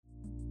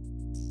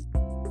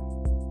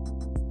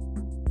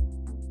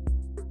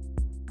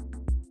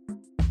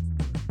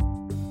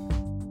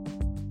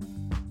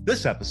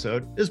This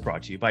episode is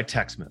brought to you by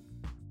TechSmith.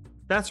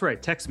 That's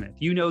right, TechSmith.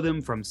 You know them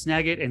from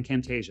Snagit and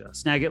Camtasia.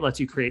 Snagit lets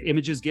you create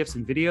images, GIFs,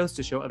 and videos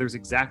to show others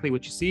exactly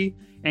what you see.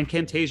 And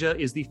Camtasia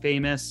is the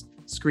famous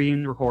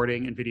screen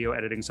recording and video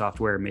editing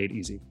software made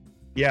easy.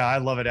 Yeah, I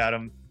love it,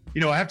 Adam. You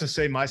know, I have to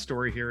say my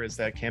story here is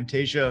that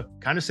Camtasia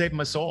kind of saved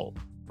my soul.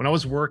 When I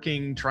was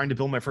working, trying to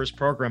build my first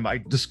program, I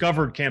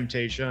discovered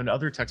Camtasia and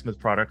other TechSmith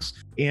products,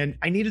 and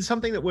I needed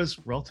something that was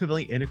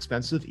relatively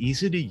inexpensive,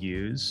 easy to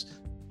use,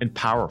 and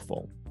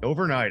powerful.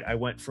 Overnight, I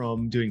went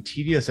from doing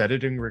tedious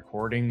editing,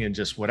 recording, and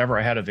just whatever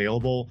I had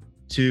available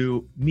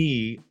to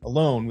me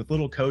alone with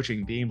little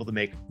coaching, being able to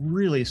make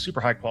really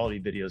super high quality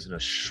videos in a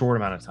short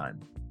amount of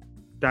time.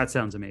 That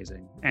sounds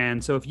amazing.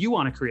 And so if you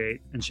want to create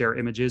and share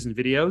images and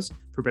videos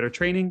for better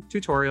training,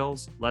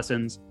 tutorials,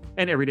 lessons,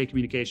 and everyday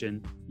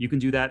communication, you can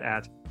do that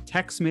at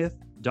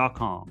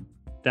techsmith.com.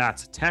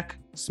 That's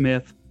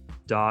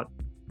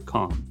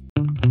techsmith.com.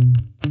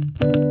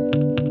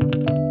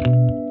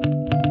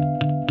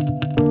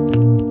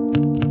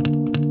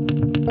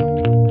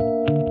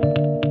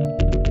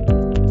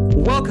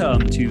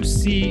 Welcome to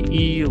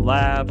CE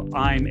Lab.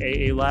 I'm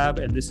AA Lab,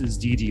 and this is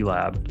DD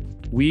Lab.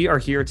 We are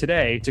here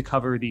today to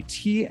cover the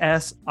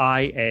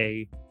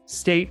TSIA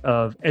State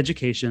of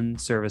Education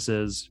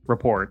Services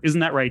Report. Isn't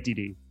that right,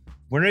 DD?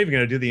 We're not even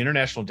going to do the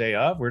International Day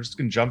of. We're just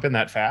going to jump in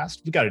that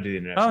fast. We got to do the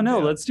International Day. Oh,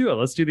 no, let's do it.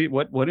 Let's do the,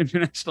 what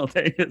International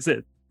Day is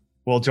it?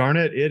 Well, darn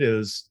it, it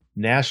is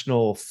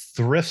National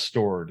Thrift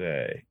Store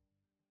Day.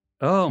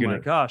 Oh, my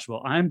gosh.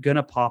 Well, I'm going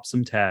to pop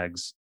some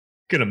tags.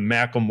 Going to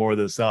Macklemore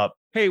this up.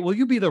 Hey, will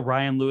you be the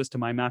Ryan Lewis to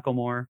my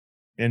Macklemore?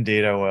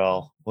 Indeed, I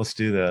will. Let's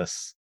do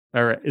this.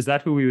 All right. Is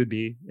that who we would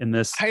be in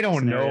this? I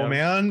don't know,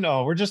 man.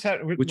 No, we're just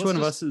which one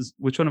of us is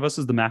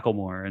the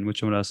Macklemore and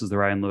which one of us is the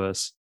Ryan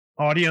Lewis?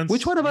 Audience.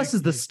 Which one of us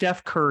is the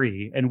Steph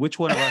Curry and which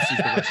one of us is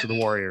the rest of the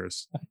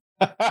Warriors?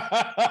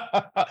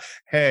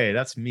 Hey,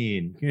 that's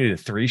mean. You need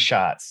 3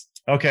 shots.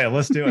 Okay,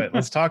 let's do it.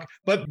 Let's talk.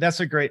 But that's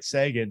a great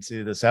seg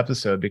into this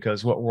episode,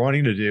 because what we're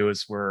wanting to do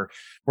is we're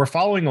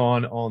following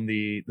on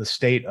the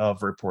state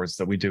of reports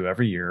that we do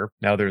every year.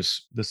 Now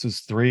this is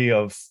 3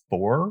 of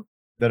 4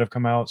 that have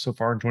come out so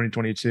far in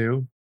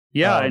 2022.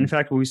 Yeah, in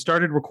fact, when we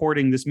started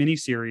recording this mini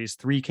series,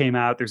 3 came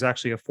out. There's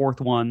actually a 4th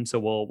one, so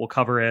we'll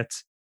cover it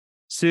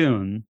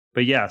soon.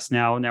 But yes,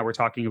 now we're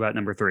talking about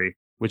number 3,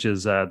 which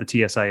is the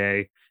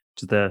TSIA,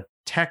 which is the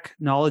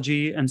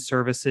Technology and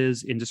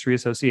Services Industry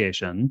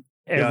Association.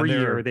 Every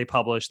year they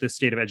publish this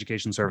State of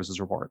Education Services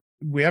report.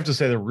 We have to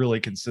say they're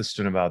really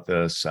consistent about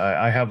this.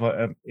 I have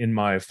in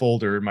my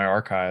folder, in my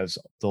archives,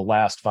 the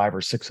last 5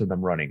 or 6 of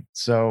them running.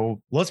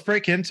 So let's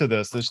break into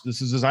this. This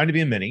is designed to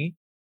be a mini.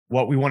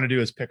 What we want to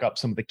do is pick up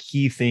some of the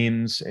key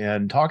themes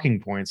and talking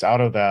points out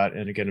of that.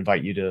 And again,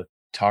 invite you to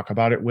talk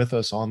about it with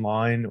us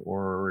online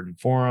or in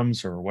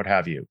forums or what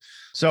have you.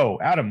 So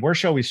Adam, where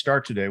shall we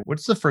start today?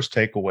 What's the first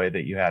takeaway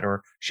that you had?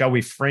 Or shall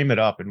we frame it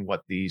up in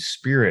what the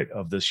spirit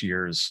of this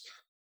year's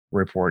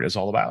report is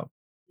all about?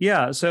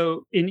 Yeah.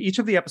 So in each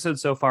of the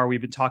episodes so far,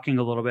 we've been talking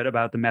a little bit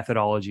about the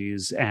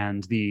methodologies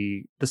and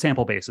the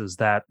sample bases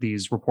that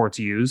these reports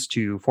use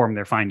to form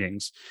their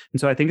findings.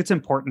 And so I think it's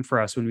important for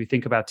us when we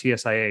think about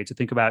TSIA to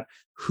think about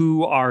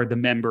who are the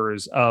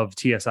members of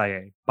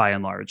TSIA by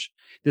and large.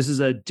 This is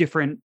a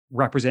different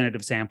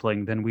representative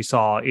sampling than we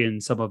saw in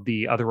some of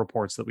the other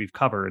reports that we've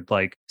covered,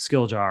 like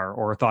Skilljar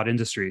or Thought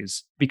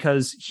Industries,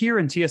 because here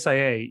in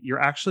TSIA, you're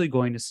actually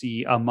going to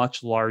see a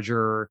much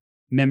larger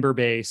member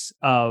base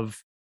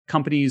of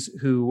companies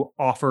who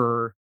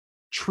offer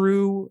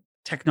true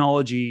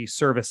technology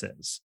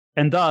services,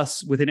 and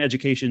thus within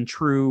education,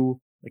 true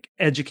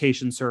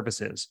education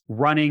services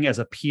running as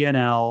a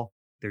P&L.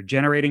 They're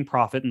generating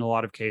profit in a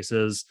lot of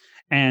cases.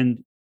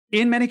 And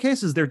in many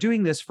cases, they're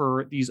doing this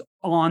for these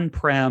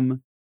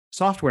on-prem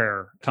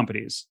software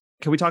companies.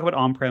 Can we talk about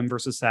on-prem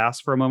versus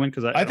SaaS for a moment?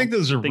 Because I think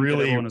those are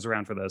really, everyone was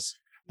around for this.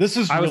 This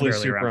is really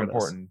super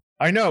important.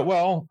 I know.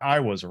 Well, I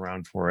was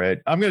around for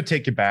it. I'm going to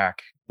take you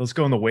back. Let's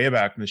go in the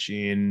Wayback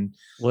Machine.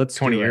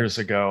 20 years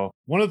ago.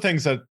 One of the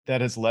things that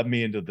has led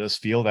me into this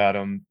field,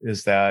 Adam,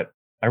 is that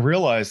I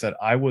realized that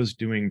I was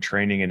doing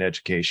training and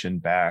education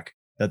back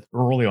that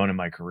early on in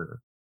my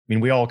career. I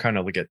mean, we all kind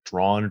of get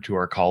drawn to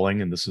our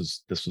calling, and this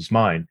was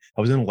mine.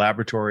 I was in a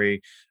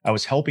laboratory. I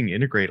was helping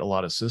integrate a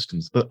lot of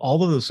systems, but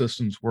all of those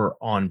systems were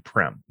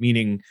on-prem,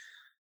 meaning,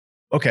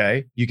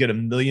 okay, you get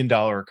 $1 million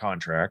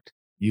contract.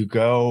 You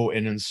go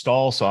and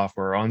install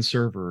software on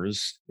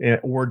servers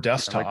or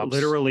desktops.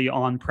 Literally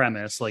on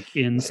premise,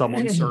 in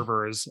someone's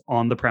servers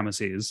on the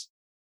premises.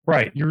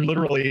 Right. You're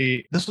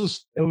literally, it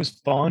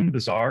was fun,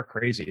 bizarre,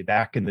 crazy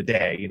back in the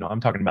day. I'm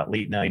talking about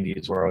late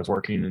 90s where I was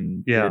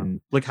working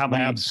in how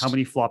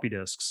many floppy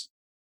disks?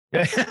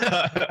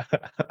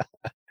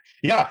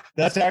 Yeah,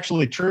 that's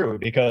actually true,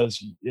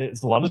 because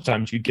a lot of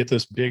times you get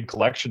this big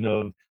collection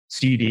of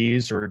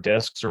CDs or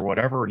disks or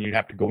whatever, and you'd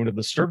have to go into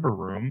the server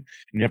room and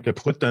you have to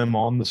put them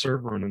on the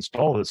server and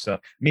install this stuff.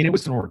 I mean, it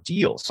was an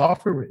ordeal.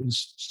 Software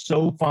is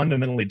so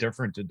fundamentally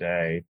different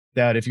today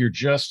that if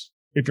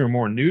you're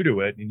more new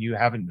to it and you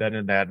haven't been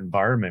in that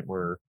environment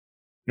where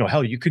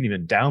hell, you couldn't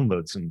even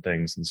download some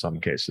things in some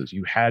cases.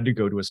 You had to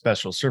go to a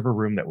special server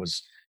room that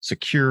was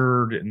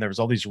secured, and there was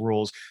all these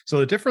rules. So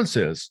the difference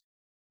is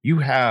you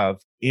have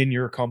in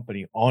your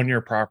company, on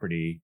your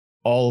property,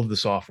 all of the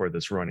software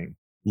that's running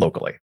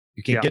locally.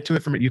 You can't get to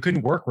it from it. You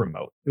couldn't work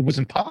remote. It was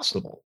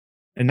impossible.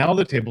 And now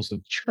the tables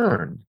have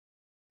churned.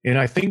 And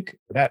I think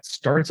that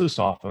starts us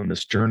off on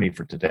this journey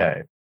for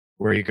today,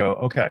 where you go,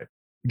 okay,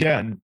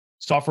 again,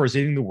 software is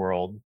eating the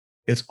world.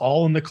 It's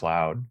all in the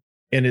cloud.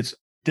 And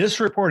this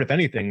report, if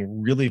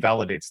anything, really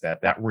validates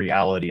that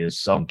reality is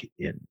sunk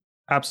in.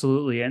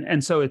 Absolutely.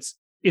 And so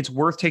it's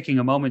worth taking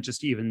a moment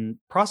just to even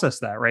process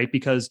that, right?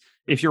 Because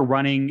if you're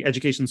running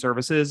education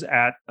services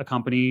at a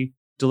company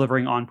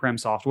delivering on-prem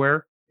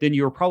software, then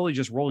you're probably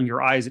just rolling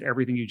your eyes at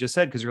everything you just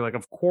said, because you're like,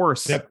 of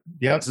course,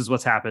 this is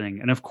what's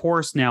happening. And of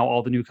course, now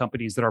all the new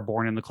companies that are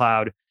born in the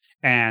cloud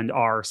and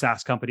are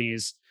SaaS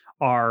companies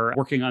are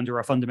working under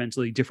a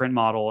fundamentally different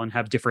model and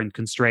have different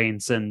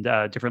constraints and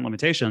different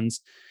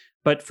limitations.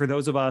 But for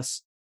those of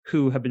us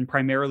who have been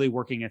primarily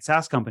working at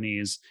SaaS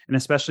companies, and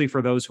especially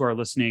for those who are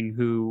listening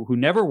who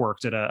never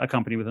worked at a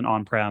company with an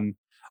on-prem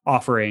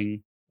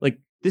offering, like,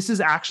 this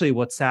is actually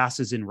what SaaS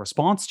is in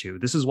response to.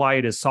 This is why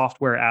it is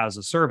software as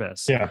a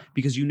service,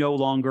 because you no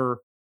longer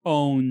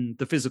own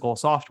the physical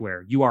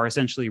software. You are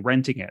essentially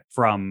renting it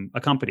from a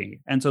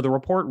company. And so the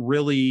report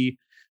really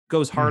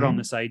goes hard on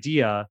this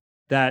idea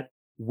that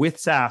with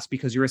SaaS,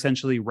 because you're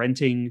essentially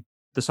renting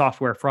the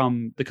software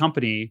from the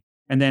company,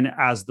 and then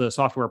as the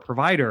software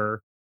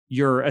provider,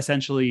 you're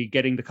essentially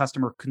getting the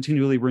customer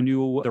continually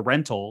renew the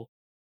rental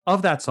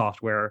of that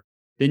software,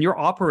 then you're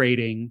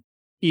operating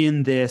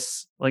in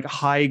this like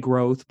high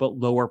growth but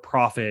lower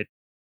profit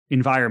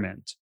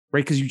environment,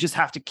 right? Because you just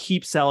have to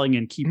keep selling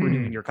and keep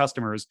renewing your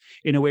customers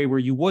in a way where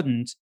you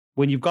wouldn't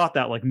when you've got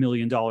that like $1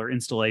 million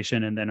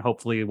installation, and then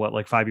hopefully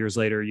 5 years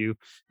later you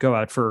go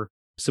out for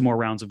some more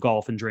rounds of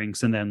golf and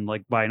drinks and then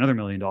like buy another $1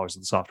 million of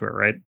the software,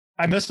 right?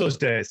 I miss those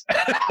days.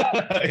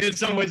 In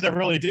some ways I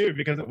really do,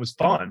 because it was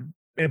fun.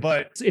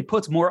 But it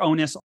puts more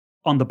onus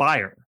on the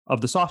buyer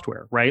of the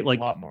software, right? Like,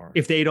 a lot more.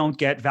 If they don't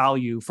get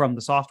value from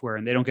the software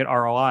and they don't get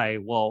ROI,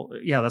 well,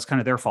 yeah, that's kind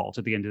of their fault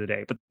at the end of the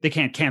day, but they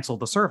can't cancel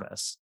the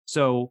service.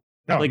 So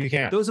you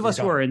can't. Those of us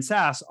who are in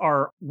SaaS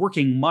are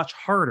working much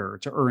harder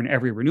to earn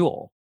every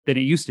renewal than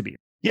it used to be.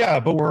 Yeah,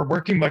 but we're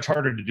working much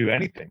harder to do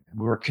anything.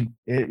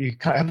 You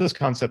have this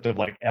concept of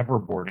like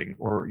everboarding,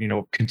 or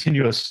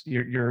continuous.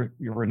 You're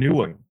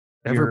renewing.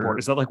 Everboard,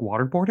 is that like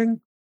waterboarding?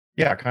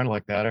 Yeah, kind of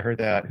like that. I heard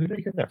that. Who did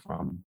I get that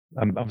from?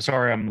 I'm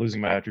sorry, I'm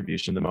losing my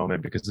attribution at the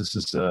moment, because this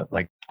is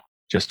like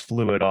just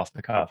fluid off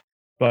the cuff.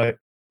 But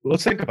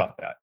let's think about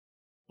that.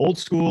 Old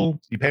school,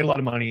 you pay a lot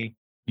of money,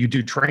 you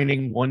do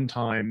training one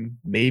time,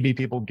 maybe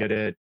people get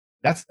it.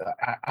 That's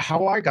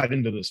how I got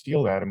into this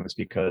field, Adam, is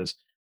because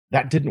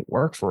that didn't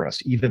work for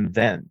us even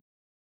then.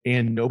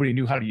 And nobody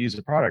knew how to use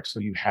the product. So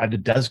you had to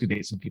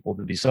designate some people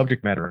to be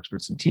subject matter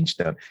experts and teach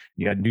them.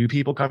 You had new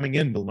people coming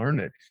in to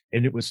learn it.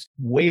 And it was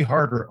way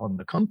harder on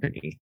the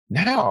company.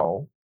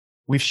 Now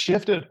we've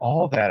shifted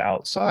all that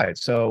outside.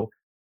 So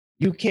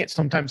you can't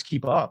sometimes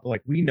keep up.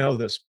 Like, we know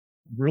this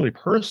really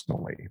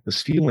personally,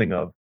 this feeling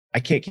of,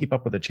 I can't keep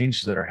up with the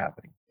changes that are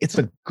happening. It's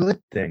a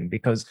good thing,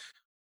 because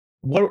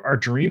what our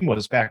dream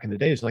was back in the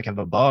day is like, have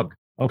a bug.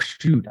 Oh,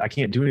 shoot, I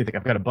can't do anything.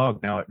 I've got a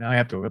bug. Now I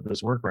have to rip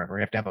this workaround, or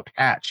I have to have a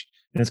patch,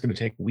 and it's going to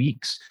take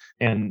weeks.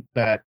 And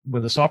that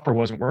when the software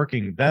wasn't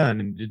working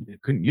then and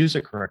it couldn't use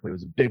it correctly, it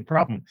was a big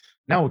problem.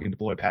 Now we can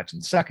deploy a patch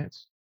in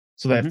seconds.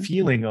 So that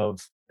feeling of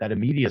that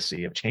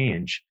immediacy of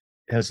change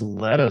has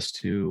led us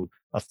to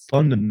a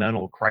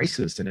fundamental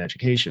crisis in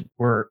education,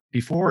 where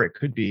before it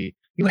could be,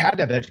 you had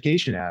to have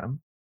education,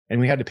 Adam, and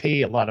we had to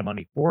pay a lot of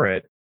money for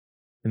it,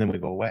 and then we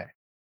go away.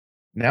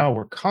 Now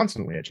we're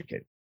constantly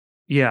educated.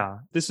 Yeah,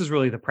 this is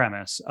really the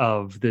premise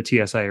of the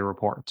TSIA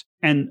report.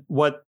 And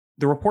what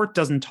the report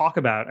doesn't talk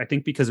about, I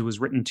think because it was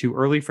written too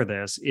early for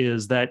this,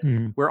 is that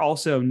we're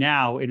also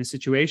now in a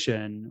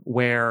situation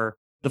where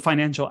the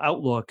financial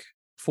outlook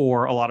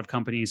for a lot of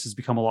companies has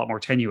become a lot more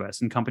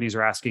tenuous, and companies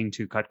are asking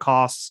to cut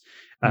costs.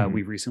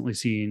 We've recently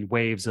seen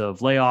waves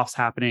of layoffs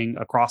happening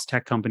across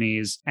tech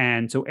companies.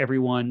 And so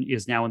everyone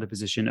is now in the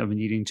position of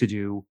needing to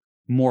do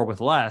more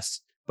with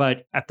less.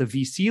 But at the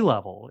VC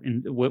level,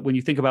 and when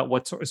you think about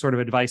what sort of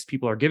advice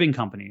people are giving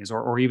companies,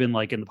 or even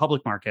like in the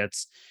public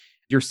markets,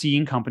 you're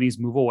seeing companies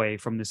move away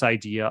from this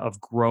idea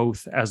of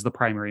growth as the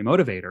primary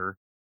motivator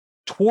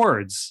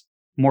towards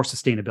more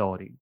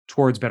sustainability,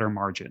 towards better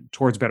margin,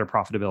 towards better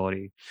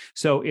profitability.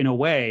 So in a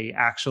way,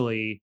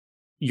 actually,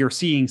 you're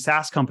seeing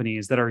SaaS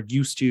companies that are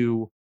used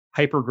to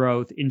hyper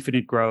growth,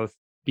 infinite growth,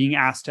 being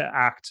asked to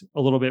act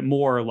a little bit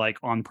more like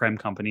on-prem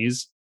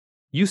companies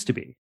used to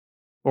be.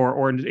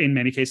 Or in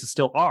many cases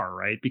still are,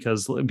 right?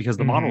 Because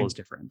the model is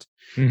different.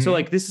 So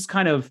like, this is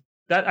kind of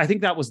that. I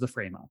think that was the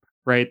frame up,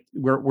 right?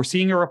 We're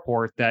seeing a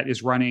report that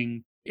is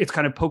running. It's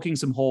kind of poking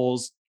some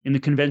holes in the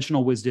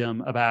conventional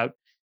wisdom about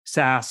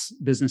SaaS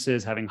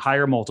businesses having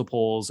higher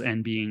multiples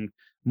and being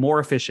more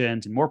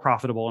efficient and more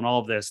profitable and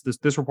all of this.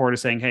 This report is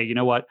saying, hey, you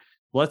know what?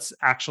 Let's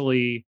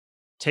actually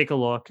take a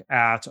look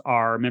at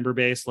our member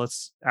base.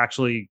 Let's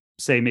actually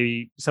say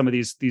maybe some of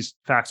these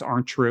facts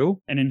aren't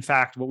true. And in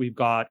fact, what we've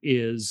got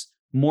is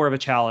more of a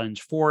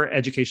challenge for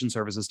education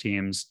services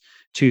teams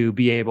to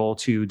be able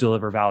to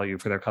deliver value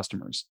for their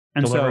customers.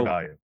 And deliver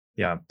value.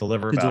 Yeah,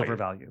 deliver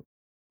value.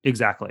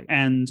 Exactly.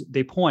 And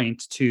they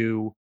point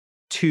to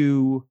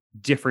two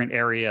different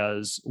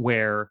areas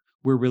where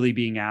we're really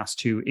being asked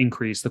to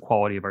increase the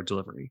quality of our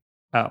delivery.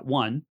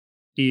 One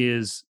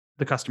is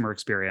the customer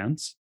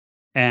experience,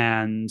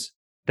 and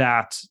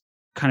that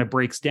kind of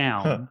breaks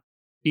down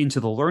into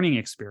the learning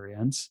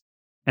experience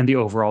and the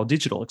overall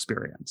digital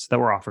experience that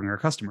we're offering our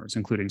customers,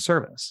 including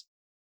service,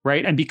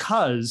 right? And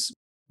because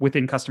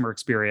within customer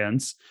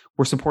experience,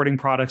 we're supporting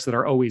products that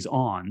are always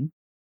on,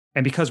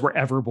 and because we're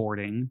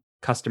everboarding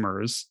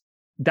customers,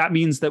 that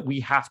means that we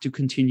have to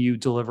continue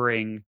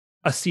delivering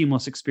a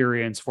seamless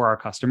experience for our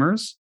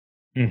customers.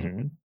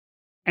 Mm-hmm.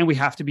 And we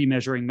have to be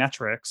measuring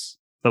metrics.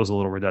 That was a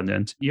little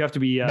redundant. You have to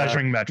be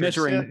measuring metrics.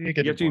 You have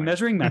to be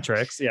measuring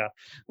metrics, yeah,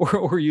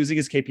 or using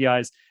as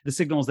KPIs the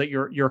signals that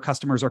your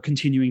customers are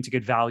continuing to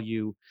get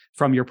value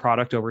from your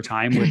product over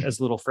time with as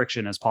little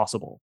friction as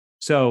possible.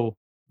 So,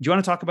 do you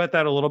want to talk about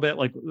that a little bit,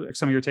 like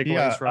some of your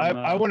takeaways from?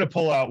 I want to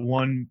pull out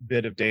one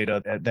bit of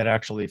data that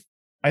actually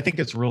I think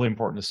it's really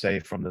important to say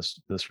from this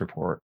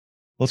report.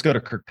 Let's go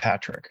to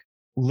Kirkpatrick.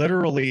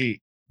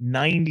 Literally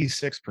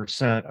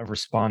 96% of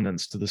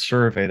respondents to the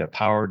survey that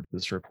powered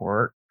this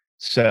report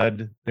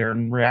said they're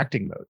in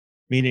reacting mode,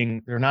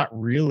 meaning they're not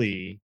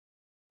really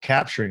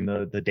capturing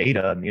the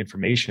data and the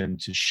information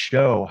to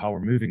show how we're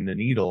moving the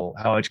needle,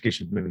 how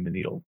education is moving the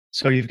needle.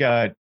 So you've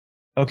got,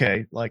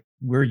 okay, like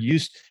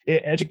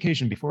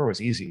education before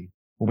was easy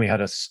when we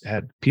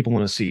had people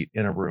in a seat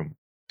in a room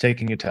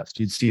taking a test.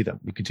 You'd see them.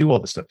 You could do all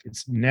this stuff.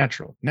 It's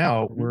natural.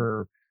 Now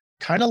we're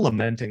kind of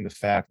lamenting the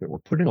fact that we're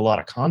putting a lot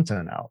of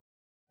content out,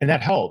 and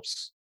that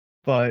helps.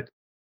 But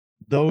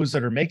those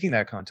that are making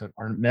that content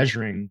aren't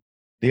measuring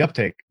the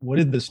uptake. What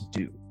did this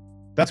do?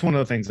 That's one of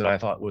the things that I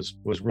thought was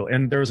real.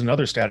 And there was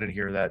another stat in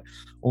here that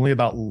only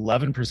about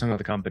 11% of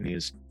the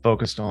companies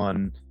focused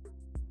on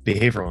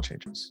behavioral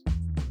changes.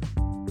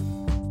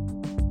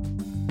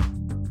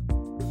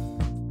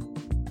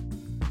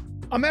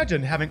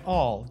 Imagine having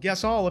all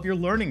of your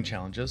learning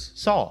challenges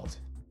solved.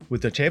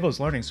 With Docebo's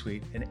Learning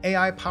Suite, an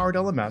AI-powered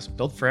LMS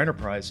built for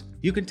enterprise,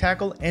 you can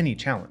tackle any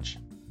challenge.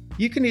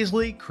 You can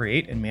easily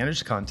create and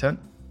manage content,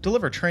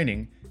 deliver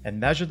training, and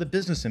measure the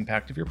business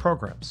impact of your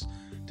programs.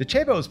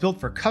 Docebo is built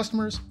for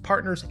customers,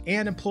 partners,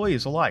 and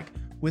employees alike,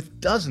 with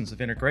dozens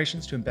of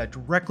integrations to embed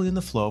directly in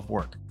the flow of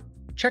work.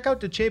 Check out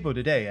Docebo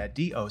today at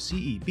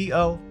docebo.com.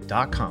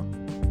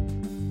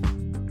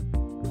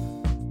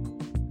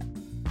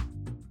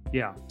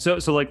 Yeah. So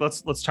like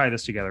let's tie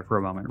this together for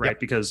a moment, right? Yep.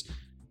 Because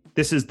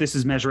this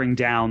is measuring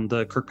down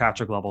the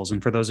Kirkpatrick levels.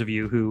 And for those of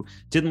you who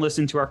didn't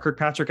listen to our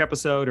Kirkpatrick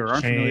episode or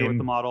aren't familiar with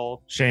the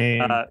model,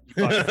 you've got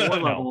 4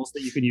 levels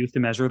that you can use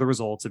to measure the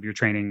results of your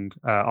training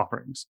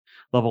offerings.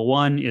 Level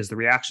 1 is the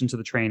reaction to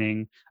the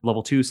training.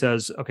 Level 2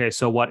 says, okay,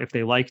 so what if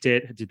they liked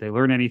it? Did they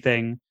learn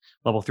anything?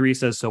 Level 3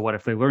 says, so what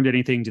if they learned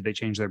anything? Did they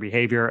change their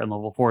behavior? And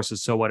level 4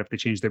 says, so what if they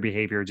changed their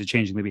behavior? Did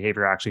changing the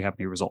behavior actually have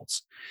any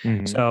results?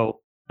 Mm-hmm.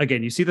 So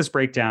again, you see this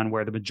breakdown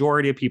where the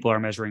majority of people are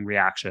measuring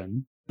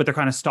reaction, but they're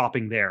kind of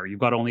stopping there. You've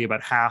got only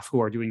about half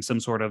who are doing some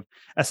sort of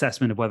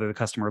assessment of whether the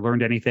customer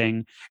learned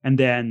anything. And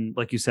then,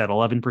 like you said,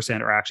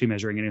 11% are actually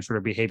measuring any sort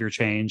of behavior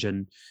change,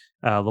 and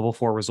level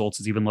 4 results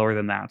is even lower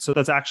than that. So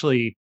that's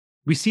actually,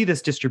 we see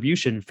this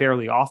distribution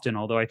fairly often,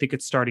 although I think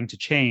it's starting to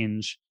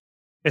change,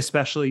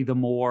 especially the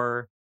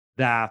more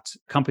that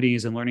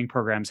companies and learning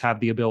programs have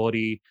the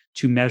ability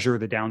to measure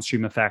the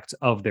downstream effects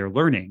of their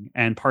learning.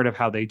 And part of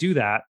how they do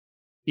that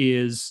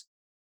is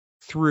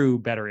through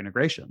better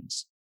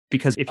integrations.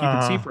 Because if you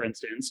can see, for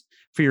instance,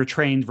 for your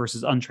trained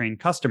versus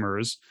untrained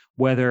customers,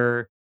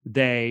 whether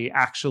they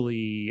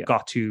actually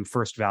got to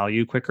first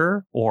value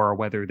quicker or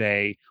whether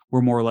they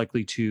were more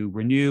likely to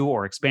renew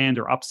or expand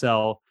or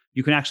upsell,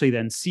 you can actually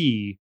then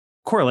see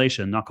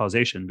correlation, not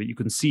causation, but you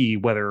can see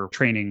whether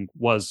training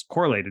was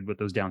correlated with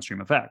those downstream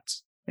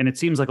effects. And it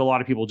seems like a lot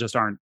of people just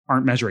aren't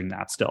measuring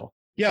that still.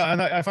 Yeah,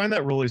 and I find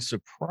that really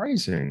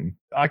surprising.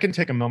 I can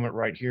take a moment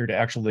right here to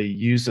actually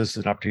use this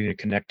as an opportunity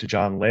to connect to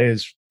John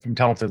Lay's from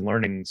Talented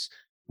Learning's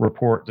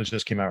report that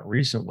just came out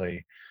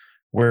recently,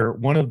 where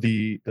one of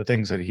the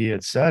things that he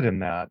had said in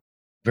that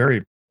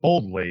very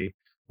boldly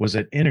was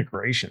that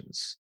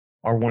integrations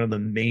are one of the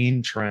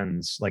main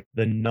trends, like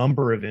the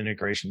number of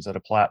integrations that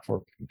a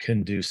platform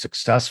can do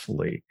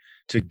successfully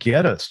to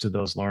get us to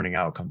those learning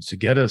outcomes, to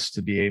get us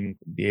to be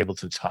able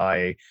to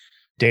tie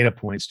data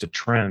points to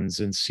trends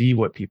and see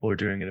what people are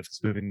doing and if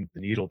it's moving the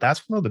needle.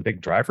 That's one of the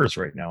big drivers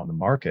right now in the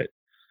market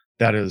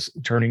that is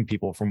turning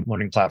people from one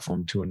learning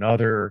platform to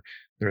another.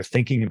 They're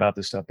thinking about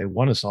this stuff. They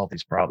want to solve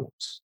these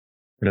problems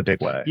in a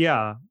big way.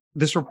 Yeah.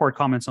 This report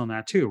comments on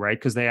that too, right?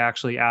 Because they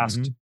actually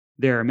asked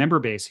their member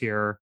base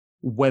here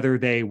whether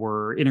they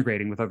were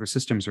integrating with other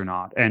systems or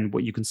not. And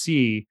what you can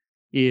see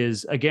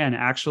is, again,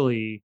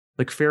 actually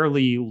like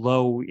fairly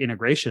low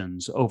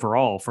integrations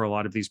overall for a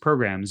lot of these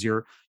programs.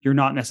 You're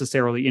not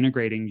necessarily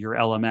integrating your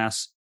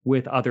LMS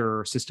with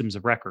other systems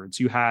of records.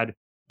 You had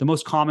the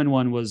most common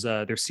one was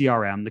their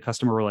CRM, the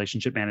customer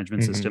relationship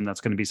management system. That's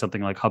going to be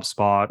something like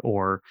HubSpot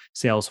or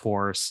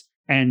Salesforce.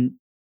 And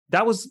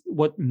that was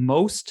what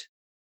most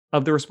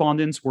of the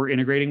respondents were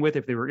integrating with,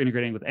 if they were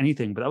integrating with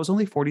anything, but that was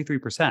only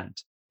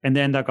 43%. And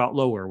then that got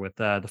lower with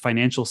the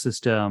financial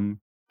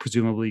system,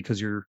 presumably because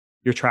you're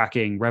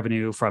tracking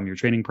revenue from your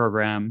training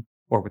program,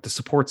 or with the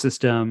support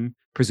system,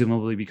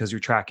 presumably because you're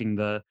tracking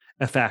the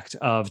effect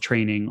of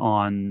training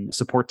on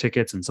support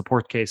tickets and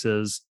support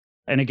cases.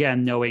 And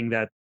again, knowing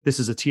that this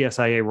is a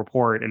TSIA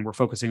report and we're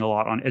focusing a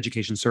lot on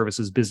education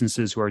services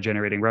businesses who are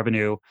generating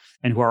revenue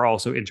and who are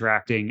also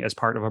interacting as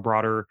part of a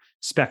broader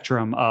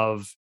spectrum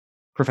of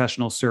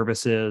professional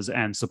services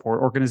and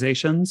support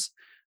organizations.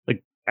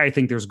 Like, I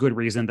think there's good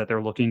reason that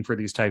they're looking for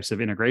these types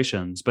of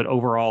integrations. But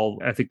overall,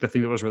 I think the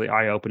thing that was really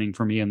eye-opening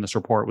for me in this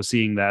report was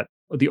seeing that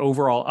the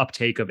overall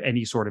uptake of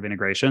any sort of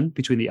integration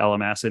between the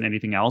LMS and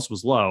anything else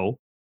was low.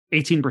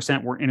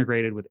 18% weren't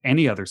integrated with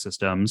any other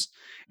systems.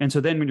 And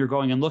so then when you're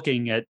going and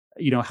looking at,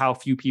 how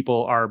few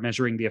people are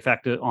measuring the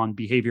effect on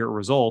behavior or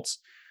results,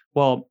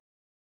 well,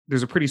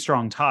 there's a pretty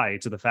strong tie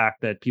to the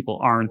fact that people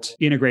aren't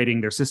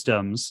integrating their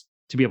systems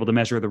to be able to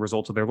measure the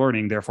results of their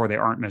learning. Therefore, they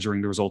aren't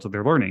measuring the results of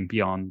their learning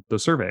beyond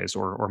those surveys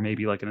or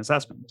maybe like an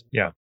assessment.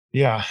 Yeah.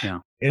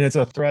 And it's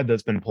a thread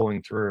that's been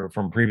pulling through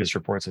from previous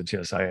reports that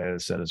TSIA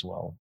has said as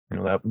well.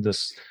 That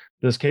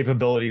this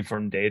capability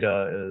from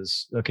data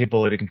is a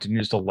capability that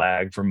continues to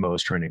lag for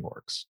most training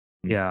orgs.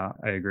 Yeah,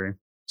 I agree.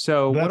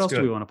 So what else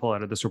do we want to pull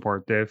out of this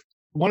report, Dave?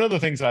 One of the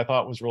things that I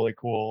thought was really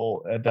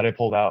cool that I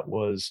pulled out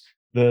was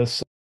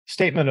this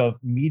statement of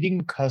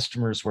meeting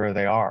customers where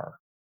they are.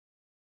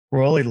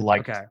 Really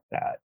liked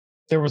that.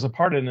 There was a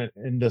part in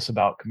this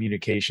about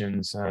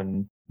communications,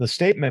 and the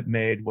statement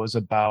made was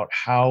about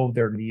how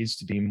there needs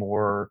to be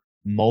more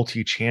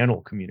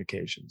multi-channel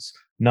communications,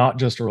 not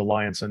just a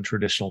reliance on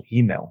traditional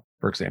email,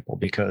 for example,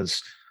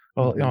 because,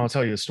 I'll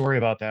tell you a story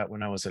about that.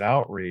 When I was at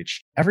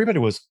Outreach, everybody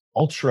was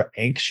ultra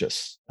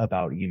anxious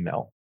about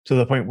email to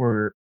the point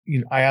where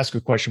I asked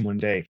a question one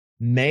day,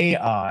 may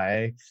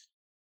I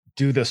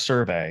do this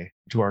survey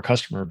to our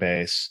customer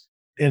base?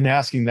 In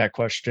asking that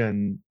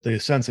question, the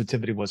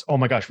sensitivity was, oh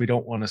my gosh, we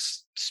don't want to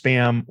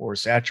spam or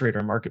saturate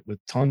our market with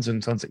tons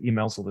and tons of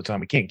emails all the time.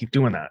 We can't keep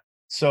doing that.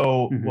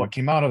 So what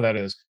came out of that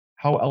is,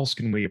 how else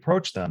can we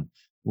approach them?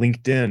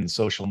 LinkedIn,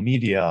 social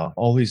media,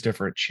 all these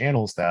different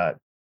channels that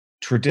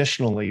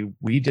traditionally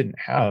we didn't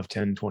have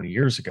 10, 20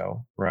 years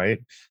ago, right?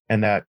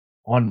 And that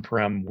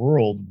on-prem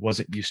world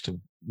wasn't used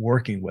to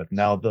working with.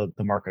 Now the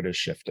market has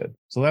shifted.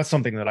 So that's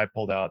something that I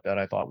pulled out that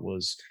I thought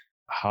was,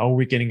 how are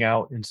we getting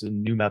out into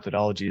new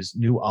methodologies,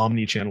 new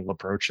omni-channel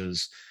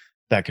approaches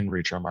that can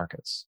reach our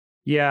markets?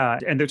 Yeah.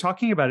 And they're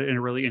talking about it in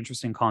a really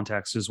interesting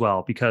context as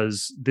well,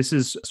 because this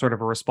is sort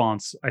of a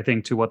response, I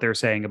think, to what they're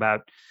saying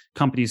about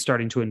companies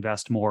starting to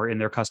invest more in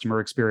their customer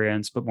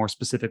experience, but more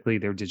specifically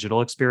their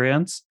digital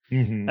experience.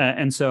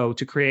 And so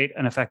to create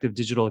an effective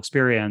digital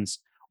experience,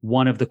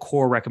 one of the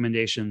core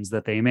recommendations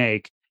that they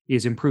make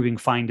is improving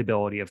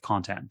findability of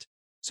content.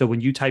 So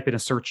when you type in a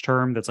search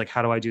term that's like,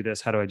 how do I do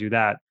this? How do I do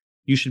that?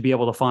 You should be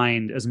able to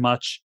find as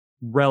much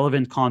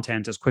relevant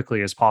content as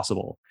quickly as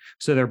possible.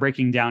 So they're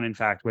breaking down, in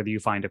fact, whether you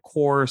find a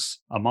course,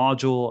 a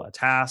module, a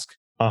task,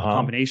 a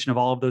combination of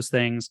all of those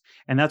things.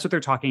 And that's what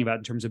they're talking about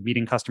in terms of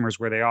meeting customers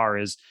where they are,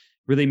 is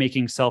really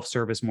making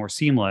self-service more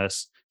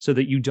seamless so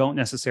that you don't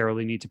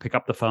necessarily need to pick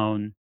up the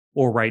phone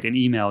or write an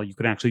email. You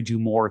can actually do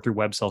more through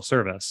web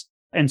self-service.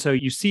 And so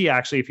you see,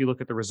 actually, if you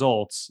look at the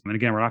results, and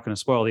again, we're not going to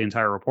spoil the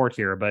entire report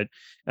here, but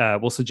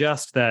we'll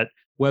suggest that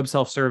web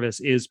self-service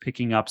is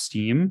picking up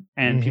steam,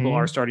 and people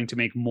are starting to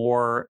make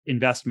more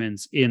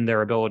investments in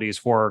their abilities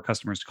for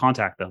customers to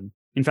contact them.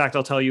 In fact,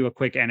 I'll tell you a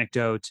quick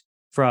anecdote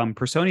from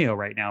Personio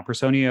right now.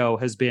 Personio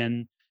has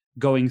been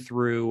going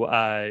through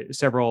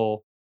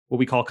several what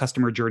we call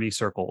customer journey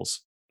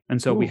circles.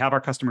 And so we have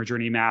our customer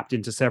journey mapped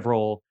into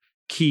several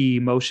key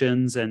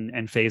motions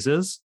and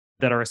phases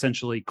that are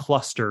essentially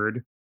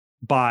clustered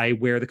by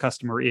where the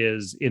customer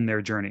is in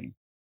their journey.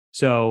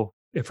 So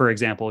if, for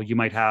example, you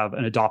might have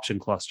an adoption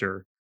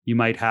cluster, you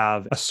might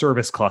have a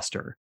service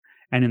cluster.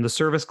 And in the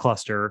service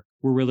cluster,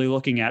 we're really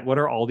looking at what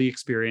are all the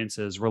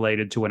experiences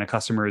related to when a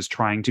customer is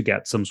trying to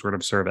get some sort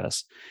of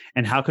service,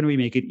 and how can we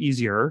make it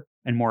easier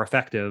and more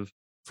effective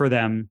for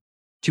them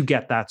to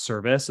get that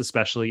service,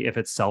 especially if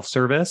it's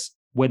self-service,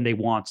 when they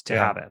want to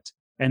have it.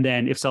 And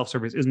then if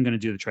self-service isn't going to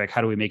do the trick,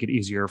 how do we make it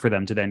easier for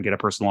them to then get a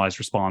personalized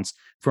response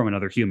from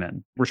another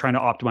human? We're trying to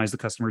optimize the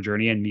customer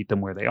journey and meet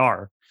them where they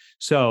are.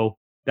 So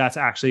that's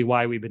actually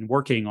why we've been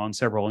working on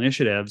several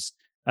initiatives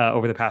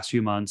over the past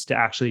few months to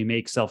actually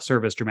make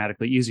self-service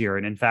dramatically easier.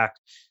 And in fact,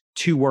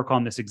 to work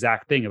on this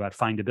exact thing about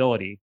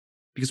findability,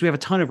 because we have a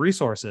ton of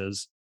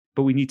resources,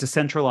 but we need to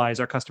centralize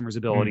our customers'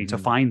 ability to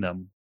find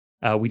them.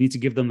 We need to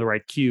give them the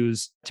right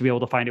cues to be able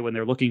to find it when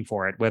they're looking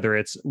for it, whether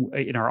it's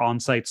in our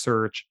on-site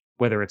search,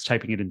 whether it's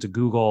typing it into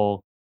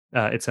Google,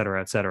 et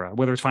cetera, et cetera.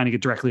 Whether it's finding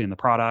it directly in the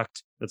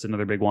product, that's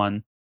another big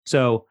one.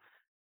 So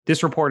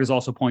this report is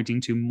also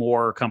pointing to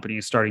more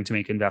companies starting to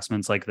make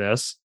investments like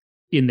this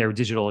in their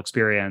digital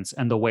experience,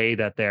 and the way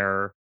that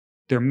they're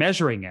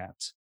measuring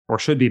it, or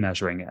should be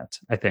measuring it,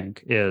 I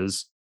think,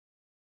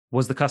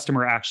 was the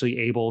customer actually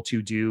able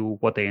to do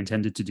what they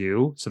intended to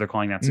do? So they're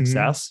calling that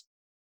success.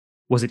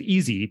 Was it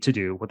easy to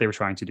do what they were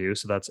trying to do?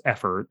 So that's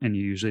effort. And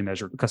you usually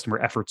measure the customer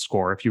effort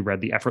score. If you read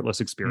The Effortless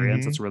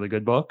Experience, that's a really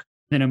good book.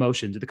 Then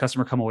emotion. Did the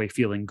customer come away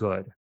feeling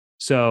good?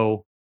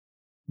 So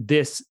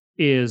this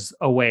is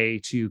a way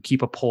to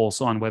keep a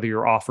pulse on whether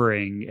you're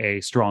offering a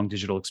strong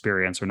digital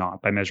experience or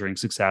not by measuring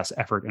success,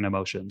 effort, and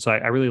emotion. So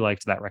I really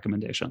liked that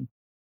recommendation.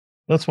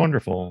 That's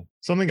wonderful.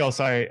 Something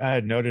else I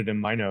had noted in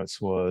my notes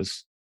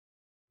was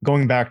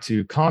going back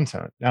to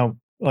content. Now,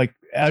 like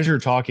as you're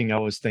talking, I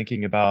was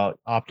thinking about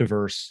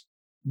Optiverse,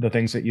 the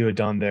things that you had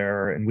done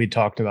there, and we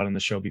talked about in the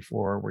show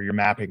before, where you're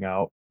mapping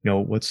out,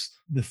 what's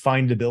the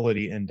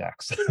findability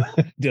index?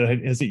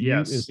 Is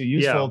it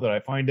useful? Did I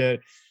find it?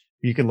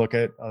 You can look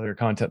at other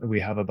content that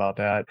we have about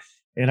that.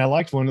 And I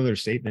liked one other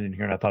statement in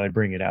here, and I thought I'd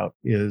bring it out,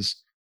 is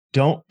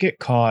don't get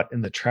caught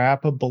in the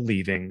trap of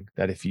believing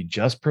that if you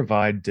just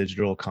provide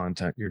digital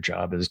content, your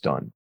job is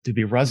done. To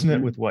be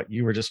resonant with what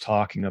you were just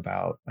talking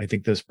about, I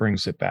think this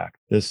brings it back.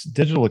 This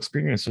digital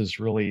experience is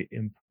really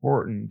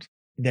important,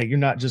 that you're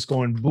not just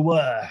going,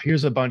 blah,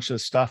 here's a bunch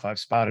of stuff I've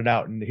spotted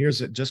out, and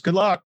here's it, just good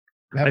luck.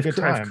 Have a good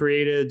time. I've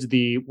created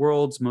the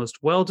world's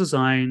most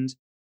well-designed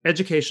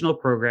educational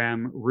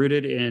program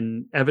rooted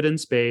in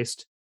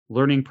evidence-based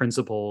learning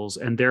principles,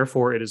 and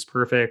therefore it is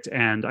perfect,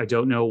 and I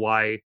don't know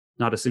why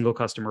not a single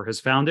customer has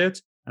found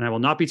it, and I will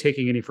not be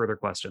taking any further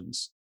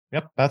questions.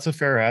 Yep, that's a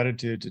fair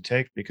attitude to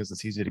take because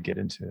it's easy to get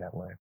into that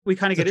way. We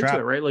kind of get into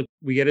it, right? Like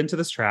we get into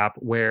this trap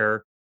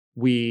where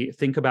we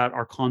think about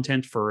our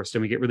content first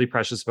and we get really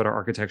precious about our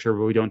architecture,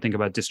 but we don't think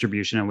about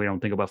distribution and we don't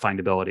think about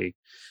findability.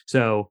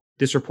 So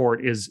this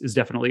report is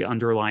definitely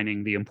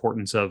underlining the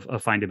importance of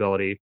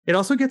findability. It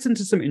also gets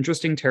into some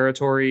interesting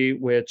territory,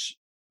 which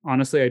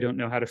honestly, I don't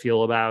know how to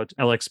feel about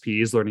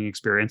LXPs, learning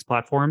experience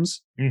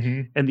platforms,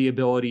 and the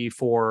ability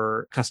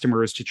for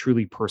customers to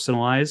truly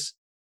personalize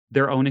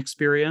their own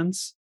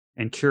experience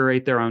and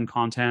curate their own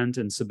content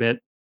and submit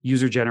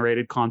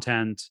user-generated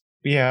content.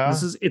 Yeah.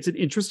 It's an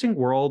interesting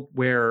world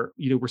where,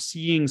 we're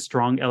seeing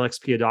strong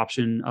LXP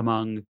adoption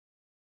among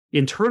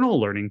internal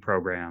learning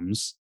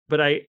programs, but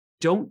I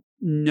don't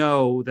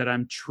know that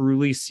I'm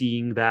truly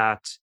seeing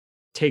that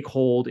take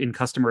hold in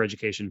customer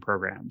education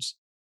programs.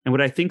 And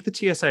what I think the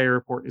TSIA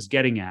report is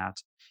getting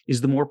at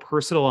is the more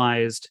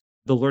personalized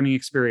the learning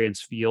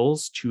experience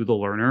feels to the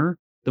learner,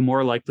 the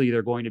more likely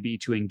they're going to be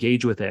to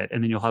engage with it.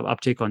 And then you'll have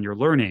uptake on your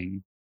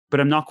learning. But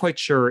I'm not quite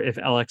sure if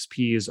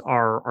LXPs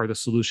are the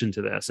solution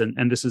to this.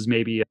 And this is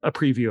maybe a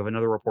preview of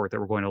another report that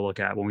we're going to look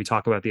at when we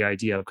talk about the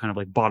idea of kind of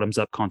like bottoms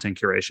up content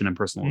curation and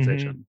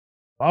personalization.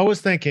 I was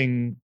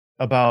thinking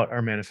about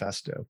our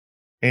manifesto.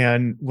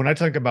 And when I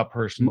talk about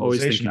personalization, I'm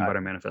always thinking about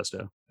our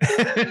manifesto.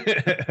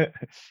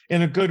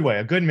 In a good way,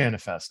 a good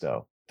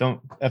manifesto.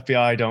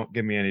 FBI, don't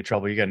give me any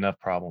trouble. You got enough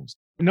problems.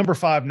 Number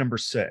 5, number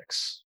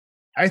 6.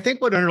 I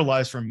think what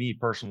underlies for me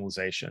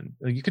personalization,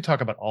 you could talk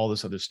about all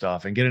this other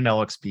stuff and get an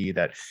LXP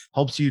that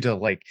helps you to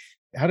like,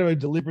 how do I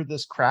deliver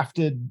this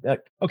crafted?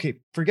 Okay,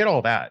 forget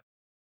all that.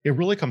 It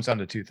really comes down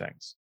to 2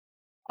 things.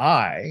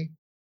 I,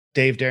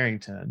 Dave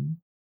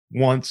Darrington,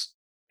 wants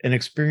an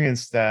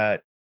experience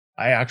that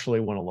I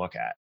actually want to look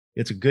at.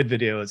 It's a good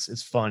video.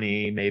 It's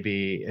funny.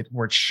 Maybe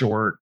it's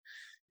short.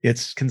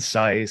 It's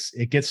concise.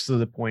 It gets to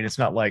the point. It's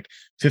not like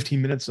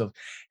 15 minutes of,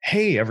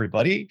 hey,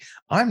 everybody,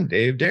 I'm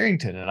Dave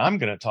Darrington, and I'm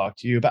going to talk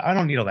to you about, I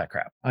don't need all that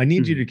crap. I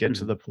need you to get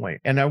to the point.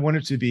 And I want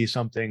it to be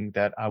something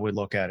that I would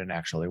look at and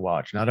actually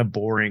watch, not a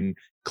boring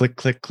click,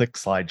 click, click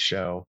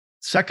slideshow.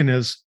 Second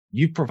is,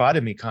 you've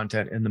provided me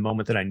content in the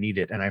moment that I need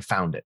it, and I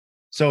found it.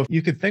 So if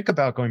you could think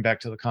about going back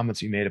to the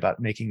comments you made about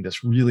making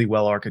this really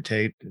well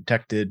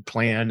architected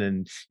plan,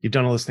 and you've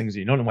done all those things, and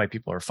you don't know why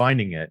people are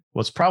finding it.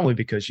 Well, it's probably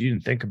because you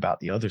didn't think about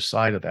the other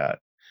side of that,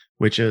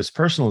 which is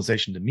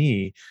personalization to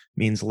me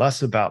means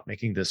less about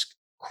making this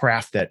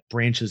craft that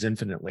branches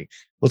infinitely.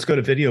 Let's go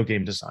to video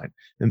game design.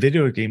 In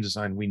video game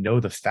design, we know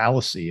the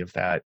fallacy of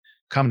that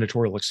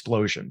combinatorial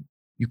explosion.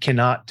 You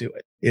cannot do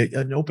it.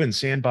 An open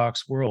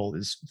sandbox world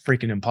is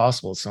freaking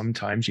impossible.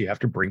 Sometimes you have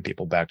to bring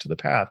people back to the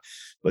path,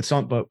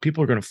 but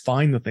people are going to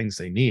find the things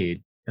they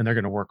need and they're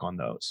going to work on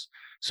those.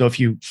 So if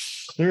you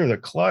clear the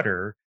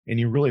clutter and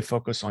you really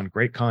focus on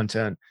great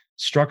content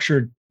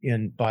structured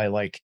in by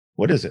like,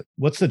 what is it?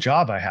 What's the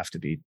job I have to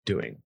be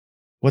doing?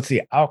 What's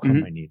the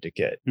outcome I need to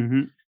get?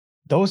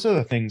 Those are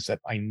the things that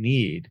I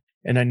need.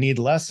 And I need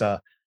less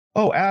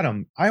oh,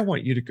 Adam, I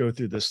want you to go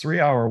through this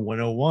 3-hour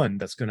 101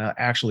 that's going to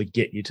actually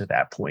get you to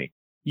that point.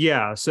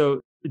 Yeah. So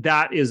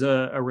that is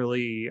a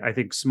really, I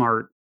think,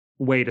 smart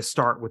way to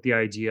start with the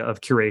idea of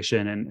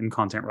curation and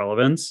content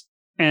relevance.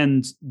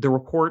 And the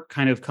report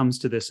kind of comes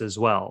to this as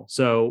well.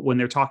 So when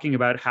they're talking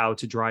about how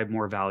to drive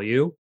more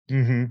value,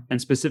 and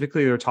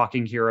specifically they're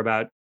talking here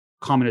about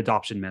common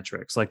adoption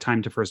metrics like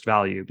time to first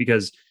value.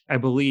 Because I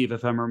believe,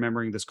 if I'm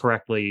remembering this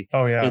correctly,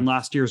 in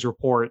last year's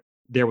report,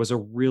 there was a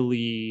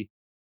really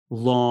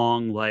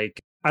long, I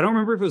don't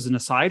remember if it was an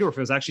aside or if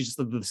it was actually just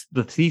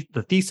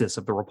the thesis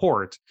of the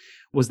report,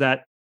 was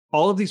that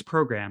all of these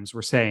programs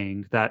were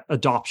saying that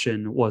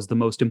adoption was the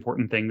most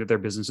important thing that their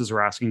businesses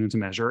were asking them to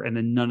measure. And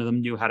then none of them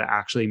knew how to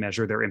actually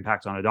measure their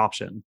impact on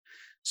adoption.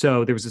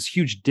 So there was this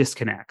huge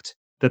disconnect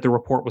that the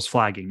report was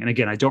flagging. And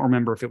again, I don't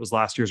remember if it was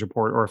last year's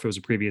report or if it was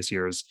a previous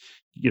year's,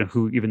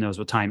 who even knows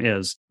what time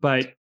is.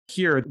 But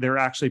here, they're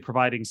actually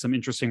providing some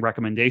interesting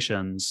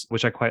recommendations,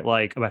 which I quite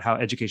like, about how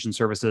education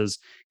services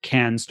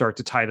can start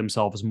to tie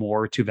themselves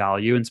more to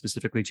value and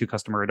specifically to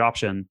customer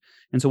adoption.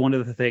 And so one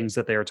of the things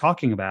that they are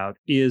talking about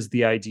is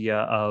the idea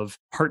of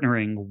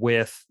partnering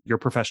with your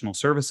professional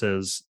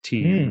services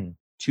team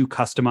to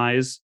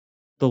customize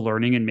the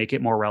learning and make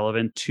it more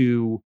relevant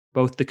to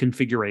both the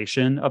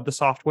configuration of the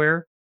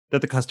software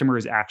that the customer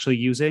is actually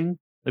using,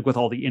 with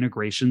all the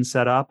integration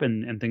set up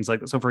and things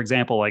like that. So for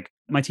example,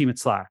 my team at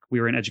Slack,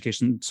 we were an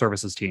education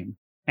services team.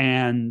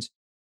 And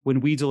when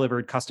we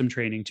delivered custom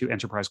training to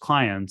enterprise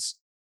clients,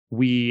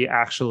 we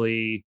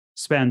actually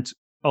spent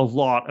a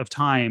lot of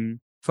time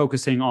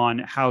focusing on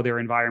how their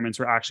environments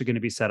are actually going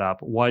to be set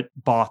up, what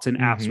bots and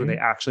apps were they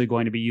actually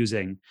going to be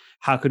using,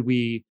 how could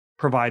we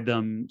provide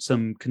them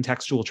some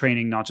contextual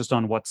training, not just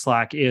on what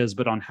Slack is,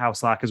 but on how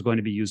Slack is going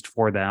to be used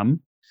for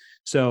them.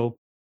 So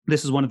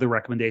this is one of the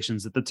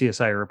recommendations that the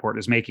TSI report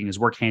is making, is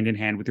work hand in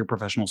hand with your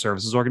professional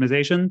services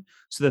organization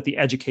so that the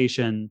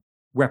education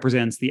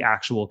represents the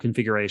actual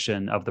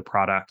configuration of the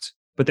product.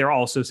 But they're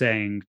also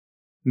saying,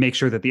 make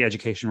sure that the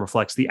education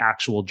reflects the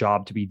actual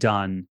job to be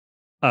done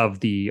of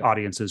the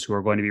audiences who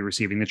are going to be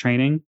receiving the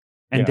training.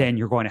 And then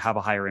you're going to have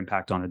a higher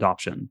impact on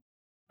adoption.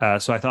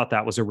 So I thought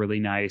that was a really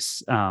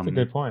nice... That's a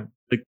good point.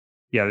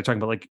 They're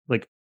talking about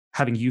like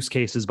having use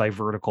cases by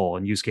vertical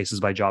and use cases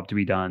by job to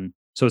be done.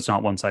 So it's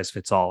not one size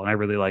fits all. And I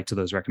really liked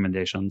those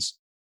recommendations.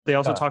 They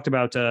also talked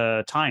about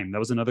time. That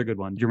was another good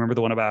one. Do you remember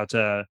the one about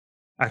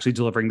actually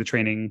delivering the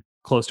training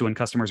close to when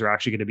customers are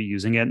actually going to be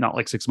using it,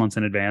 not 6 months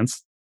in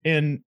advance?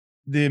 And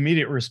the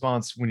immediate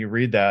response when you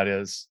read that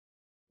is,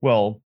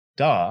 well,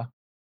 duh.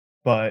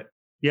 But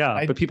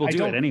but people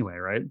do it anyway,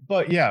 right?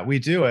 But we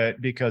do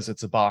it because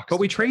it's a box. But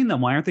we train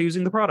them. Why aren't they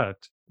using the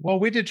product? Well,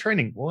 we did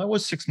training. Well, that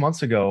was 6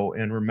 months ago.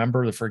 And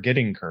remember the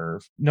forgetting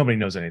curve. Nobody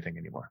knows anything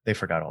anymore. They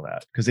forgot all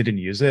that because they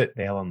didn't use it.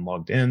 They haven't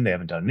logged in. They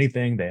haven't done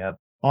anything.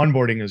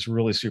 Onboarding is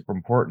really super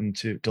important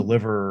to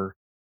deliver.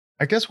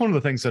 I guess one of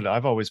the things that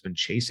I've always been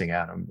chasing,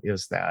 Adam,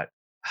 is that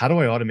how do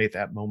I automate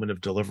that moment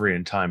of delivery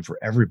in time for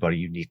everybody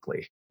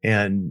uniquely?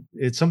 And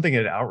it's something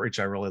at Outreach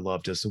I really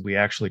loved is that we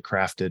actually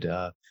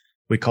crafted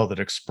we called it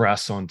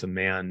Express on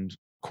Demand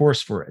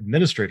course for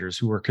administrators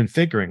who were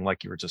configuring,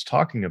 like you were just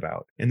talking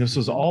about. And this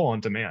was all on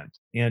demand.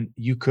 And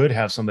you could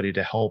have somebody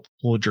to help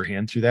hold your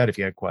hand through that if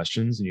you had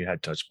questions and you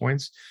had touch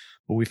points.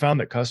 But we found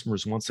that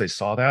customers, once they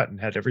saw that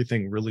and had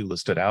everything really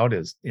listed out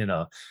as in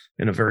a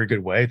very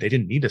good way, they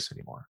didn't need us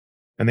anymore.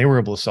 And they were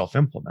able to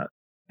self-implement.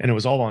 And it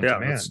was all on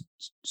demand. That's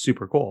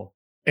super cool.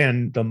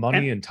 And the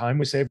money and time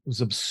we saved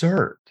was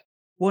absurd.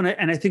 Well,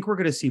 and I think we're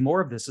going to see more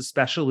of this,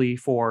 especially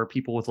for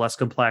people with less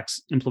complex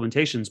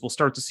implementations. We'll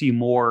start to see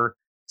more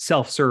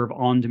self-serve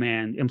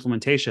on-demand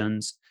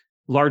implementations,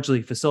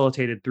 largely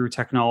facilitated through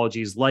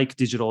technologies like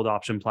digital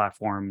adoption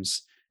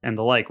platforms and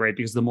the like, right?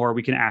 Because the more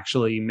we can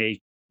actually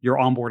make your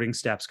onboarding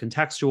steps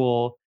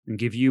contextual and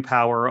give you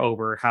power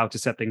over how to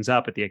set things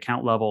up at the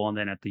account level and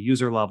then at the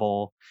user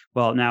level,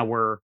 well, now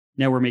we're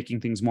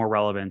making things more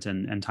relevant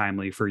and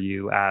timely for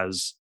you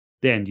as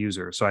the end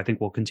user. So I think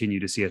we'll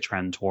continue to see a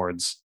trend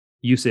towards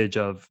usage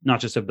of not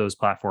just of those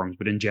platforms,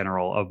 but in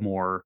general of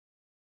more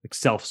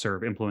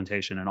self-serve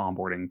implementation and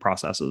onboarding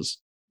processes.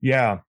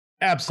 Yeah,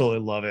 absolutely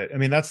love it. I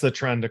mean, that's the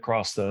trend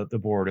across the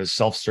board is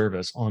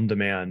self-service on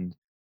demand.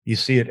 You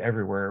see it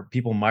everywhere.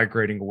 People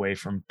migrating away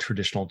from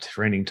traditional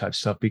training type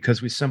stuff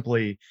because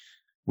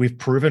we've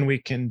proven we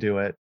can do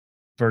it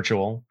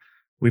virtual.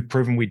 We've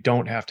proven we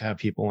don't have to have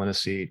people in a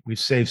seat. We've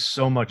saved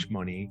so much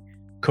money.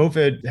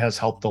 COVID has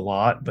helped a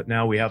lot, but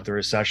now we have the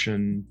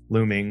recession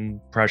looming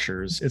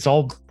pressures. It's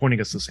all pointing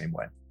us the same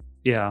way.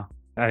 Yeah,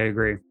 I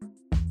agree.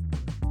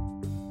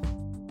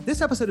 This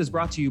episode is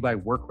brought to you by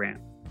WorkRamp.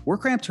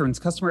 WorkRamp turns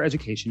customer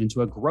education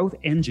into a growth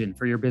engine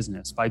for your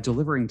business by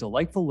delivering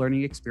delightful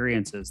learning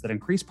experiences that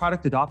increase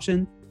product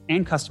adoption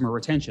and customer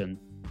retention.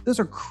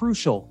 Those are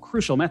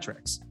crucial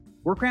metrics.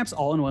 WorkRamp's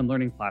all-in-one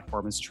learning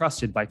platform is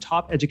trusted by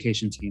top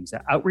education teams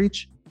at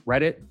Outreach,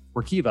 Reddit,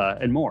 Workiva,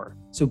 and more.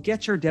 So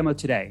get your demo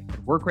today at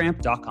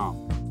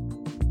workramp.com.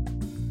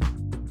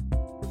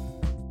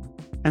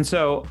 And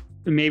so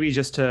maybe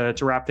just to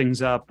wrap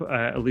things up,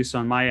 at least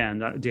on my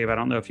end, Dave, I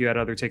don't know if you had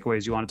other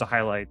takeaways you wanted to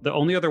highlight. The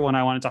only other one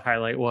I wanted to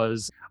highlight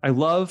was I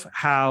love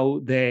how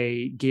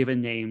they gave a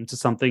name to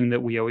something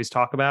that we always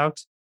talk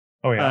about.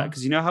 Oh, yeah.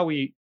 Because you know how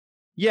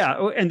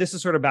and this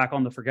is sort of back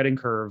on the forgetting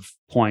curve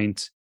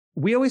point.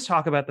 We always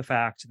talk about the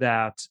fact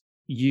that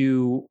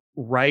you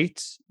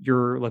write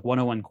your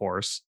 101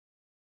 course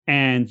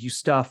and you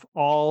stuff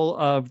all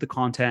of the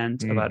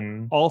content about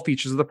all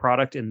features of the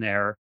product in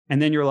there.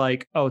 And then you're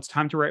like, oh, it's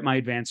time to write my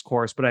advanced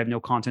course, but I have no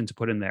content to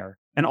put in there.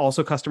 And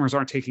also customers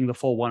aren't taking the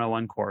full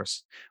 101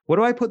 course. What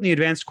do I put in the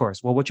advanced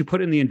course? Well, what you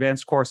put in the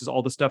advanced course is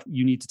all the stuff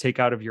you need to take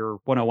out of your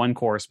 101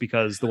 course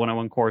because the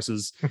 101 course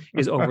is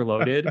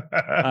overloaded.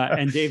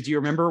 And Dave, do you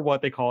remember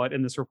what they call it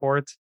in this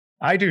report?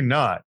 I do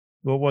not.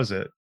 What was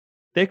it?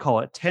 They call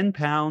it 10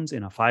 pounds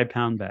in a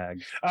 5-pound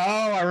bag. Oh,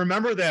 I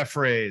remember that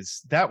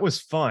phrase. That was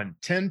fun.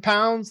 10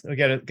 pounds. I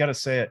gotta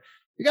say it.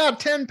 You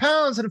got 10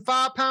 pounds in a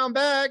 5-pound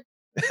bag.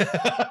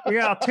 We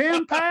got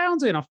 10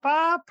 pounds in a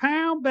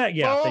 5-pound bag.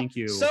 Yeah, well, thank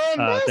you.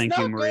 Thank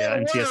you, Maria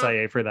and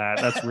TSIA for that.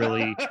 That's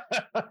really,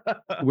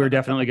 we're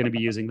definitely going to be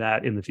using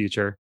that in the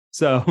future.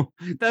 So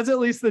that's at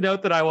least the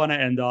note that I want to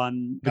end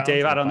on. But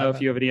Dave, I don't know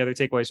if you have any other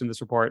takeaways from this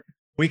report.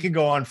 We can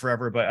go on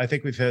forever, but I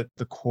think we've hit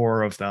the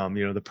core of them,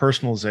 the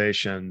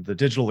personalization, the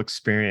digital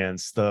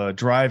experience, the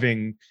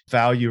driving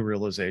value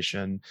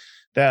realization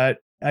that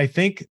I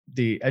think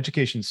the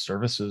education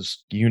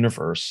services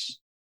universe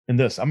in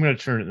this, I'm going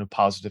to turn it in a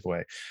positive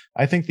way.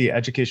 I think the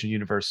education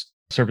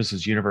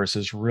services universe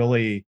is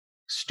really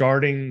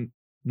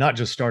not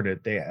just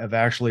started, they have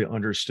actually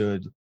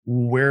understood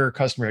where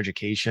customer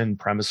education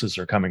premises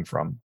are coming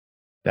from,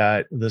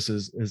 that this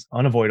is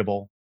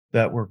unavoidable,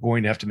 that we're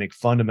going to have to make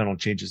fundamental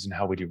changes in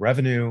how we do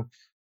revenue,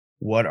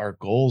 what our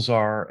goals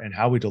are, and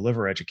how we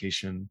deliver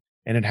education.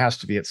 And it has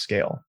to be at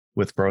scale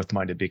with growth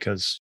minded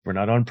because we're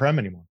not on-prem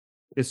anymore.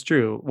 It's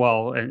true.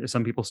 Well, and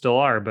some people still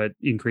are, but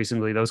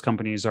increasingly those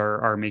companies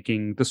are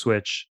making the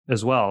switch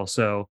as well.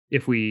 So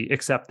if we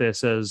accept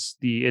this as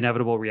the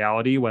inevitable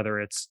reality, whether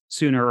it's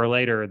sooner or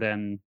later,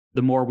 then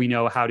the more we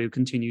know how to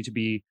continue to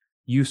be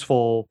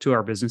useful to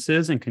our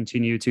businesses and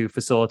continue to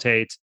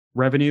facilitate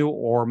revenue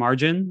or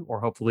margin, or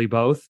hopefully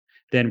both,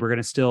 then we're going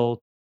to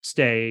still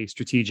stay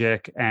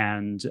strategic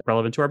and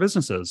relevant to our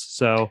businesses.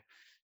 So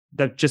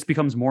that just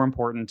becomes more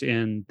important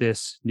in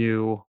this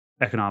new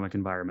economic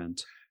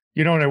environment.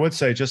 And I would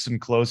say, just in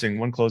closing,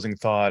 one closing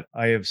thought,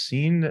 I have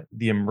seen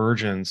the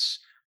emergence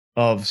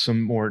of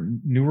some more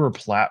newer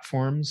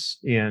platforms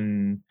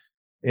in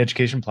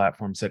education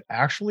platforms that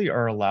actually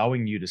are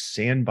allowing you to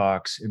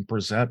sandbox and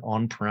present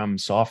on-prem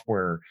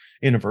software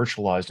in a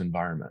virtualized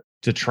environment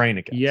to train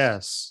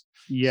against.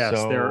 Yes,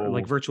 so, they're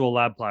like virtual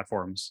lab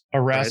platforms.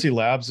 Arasi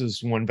Labs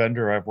is one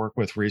vendor I've worked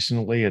with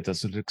recently. It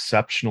does an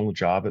exceptional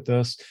job at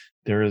this.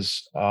 There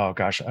is, I'm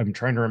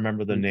trying to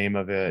remember the name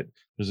of it.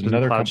 There's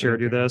another company. CloudShare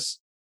do this?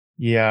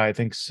 Yeah, I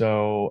think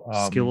so.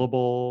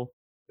 Skillable.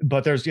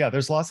 But there's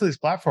lots of these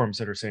platforms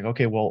that are saying,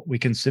 okay, well, we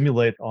can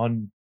simulate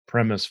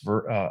on-premise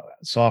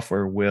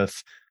software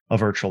with a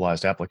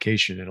virtualized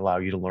application and allow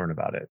you to learn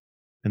about it.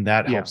 And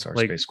that helps our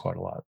space quite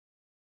a lot.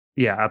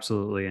 Yeah,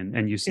 absolutely.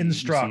 And you see,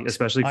 Instruct,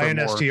 especially for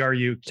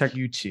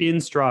INSTRUCT.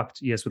 Instruct,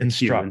 yes, with a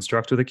Q.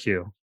 Instruct with a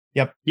Q.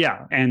 Yep.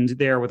 Yeah. And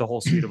there with a whole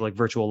suite of like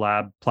virtual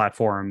lab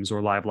platforms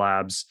or live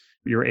labs,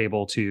 you're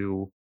able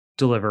to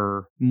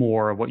deliver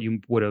more of what you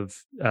would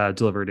have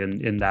delivered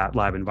in that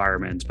lab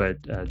environment,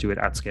 but do it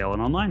at scale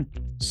and online.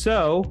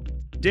 So,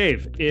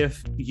 Dave,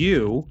 if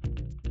you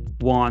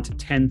want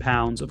 10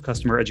 pounds of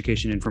customer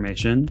education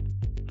information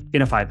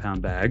in a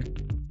 5-pound bag,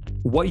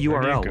 what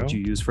URL would you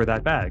use for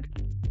that bag?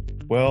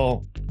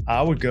 Well,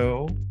 I would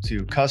go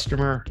to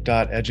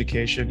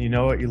customer.education. You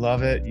know it, you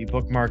love it, you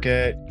bookmark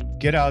it,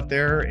 get out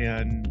there.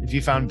 And if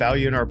you found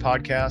value in our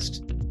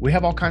podcast, we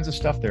have all kinds of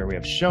stuff there. We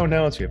have show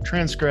notes, we have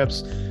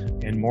transcripts,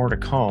 and more to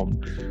come.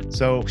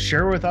 So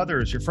share with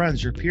others, your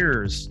friends, your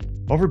peers,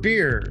 over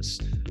beers,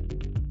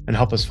 and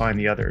help us find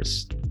the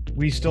others.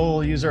 We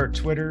still use our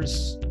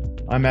Twitters.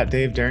 I'm at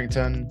Dave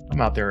Darrington. I'm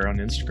out there on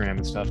Instagram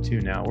and stuff too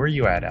now. Where are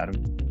you at,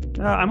 Adam?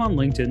 I'm on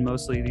LinkedIn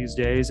mostly these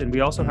days, and we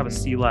also have a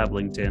C-Lab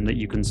LinkedIn that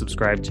you can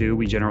subscribe to.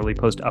 We generally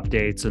post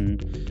updates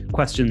and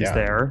questions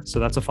there, so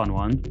that's a fun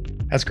one.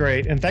 That's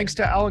great. And thanks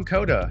to Alan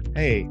Coda.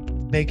 Hey,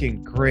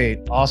 making great,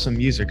 awesome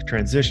music,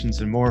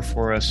 transitions, and more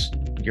for us.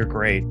 You're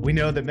great. We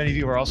know that many of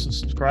you are also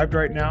subscribed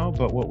right now,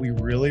 but what we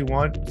really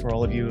want for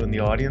all of you in the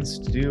audience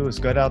to do is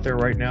get out there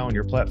right now on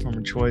your platform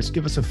of choice.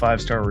 Give us a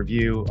 5-star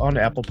review on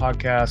Apple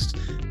Podcasts,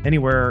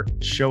 anywhere.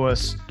 Show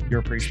us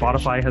your appreciation.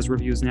 Spotify has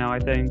reviews now, I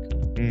think.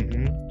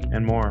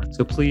 And more.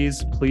 So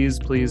please, please,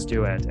 please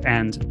do it.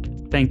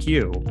 And thank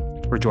you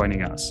for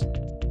joining us.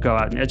 Go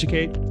out and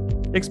educate,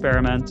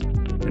 experiment,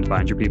 and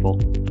find your people.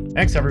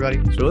 Thanks, everybody.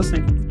 Thanks for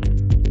listening.